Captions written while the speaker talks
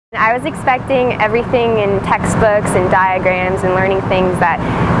I was expecting everything in textbooks and diagrams and learning things that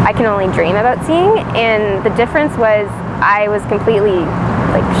I can only dream about seeing, and the difference was I was completely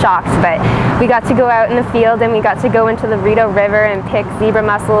shocked. But we got to go out in the field and we got to go into the Rideau River and pick zebra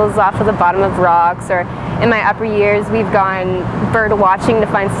mussels off of the bottom of rocks, or in my upper years we've gone bird watching to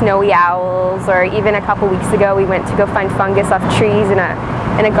find snowy owls, or even a couple weeks ago we went to go find fungus off trees in a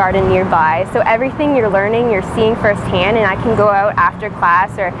garden nearby. So everything you're learning, you're seeing firsthand, and I can go out after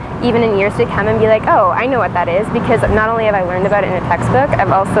class or even in years to come and be like, oh, I know what that is, because not only have I learned about it in a textbook,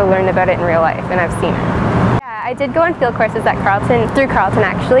 I've also learned about it in real life and I've seen it. Yeah, I did go on field courses at Carleton, through Carleton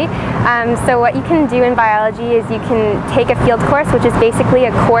actually. So what you can do in biology is you can take a field course, which is basically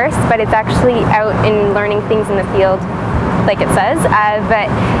a course, but it's actually out in learning things in the field, like it says.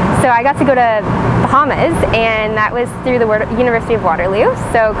 So I got to go to Bahamas, and that was through the University of Waterloo.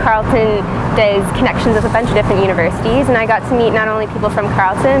 So Carleton does connections with a bunch of different universities, and I got to meet not only people from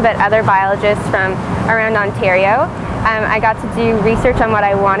Carleton, but other biologists from around Ontario. I got to do research on what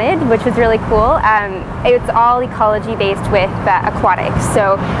I wanted, which was really cool. It's all ecology based with aquatics.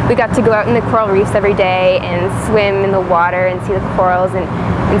 So we got to go out in the coral reefs every day and swim in the water and see the corals and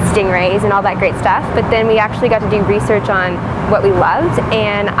stingrays and all that great stuff. But then we actually got to do research on what we loved,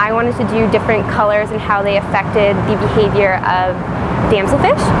 and I wanted to do different colors and how they affected the behavior of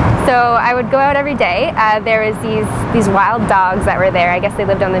damselfish. So I would go out every day. There was these wild dogs that were there. I guess they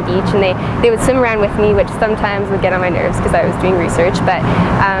lived on the beach, and they would swim around with me, which sometimes would get on my nerves because I was doing research. But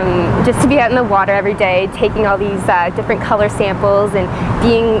just to be out in the water every day, taking all these different color samples and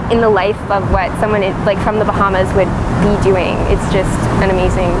being in the life of what someone from the Bahamas would be doing, it's just an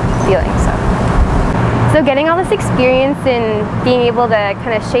amazing feeling. So getting all this experience and being able to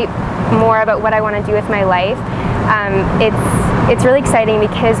kind of shape more about what I want to do with my life, it's really exciting,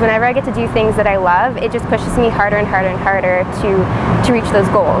 because whenever I get to do things that I love, it just pushes me harder and harder and harder to reach those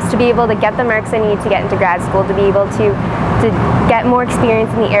goals, to be able to get the marks I need to get into grad school, to be able to get more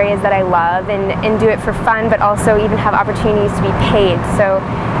experience in the areas that I love and do it for fun, but also even have opportunities to be paid. So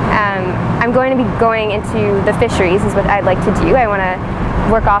I'm going to be going into the fisheries is what I'd like to do. I want to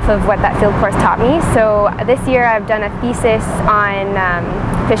work off of what that field course taught me. So this year I've done a thesis on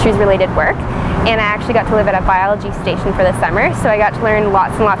fisheries related work, and I actually got to live at a biology station for the summer, so I got to learn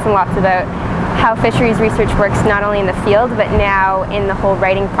lots and lots and lots about how fisheries research works, not only in the field but now in the whole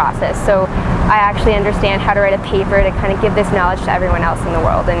writing process. So I actually understand how to write a paper to kind of give this knowledge to everyone else in the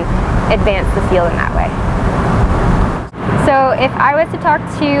world and advance the field in that way. So if I was to talk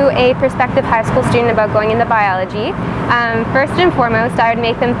to a prospective high school student about going into biology, first and foremost I would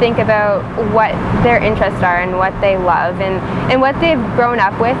make them think about what their interests are and what they love and what they've grown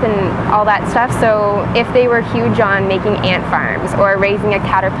up with and all that stuff. So if they were huge on making ant farms or raising a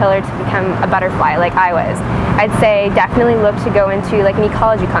caterpillar to become a butterfly like I was, I'd say definitely look to go into an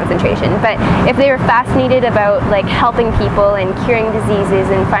ecology concentration. But if they were fascinated about helping people and curing diseases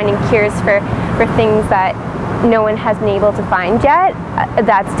and finding cures for things that no one has been able to find yet,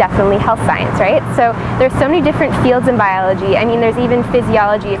 that's definitely health science, right? So there's so many different fields in biology. I mean, there's even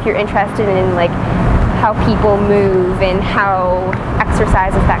physiology if you're interested in how people move and how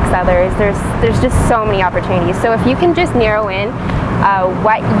exercise affects others. There's just so many opportunities. So if you can just narrow in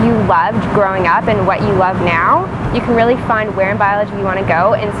what you loved growing up and what you love now, you can really find where in biology you want to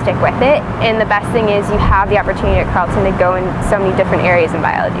go and stick with it. And the best thing is you have the opportunity at Carleton to go in so many different areas in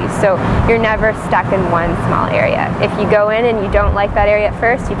biology. So you're never stuck in one small area. If you go in and you don't like that area at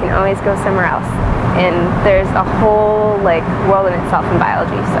first, you can always go somewhere else. And there's a whole world in itself in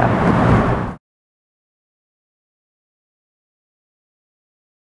biology. So.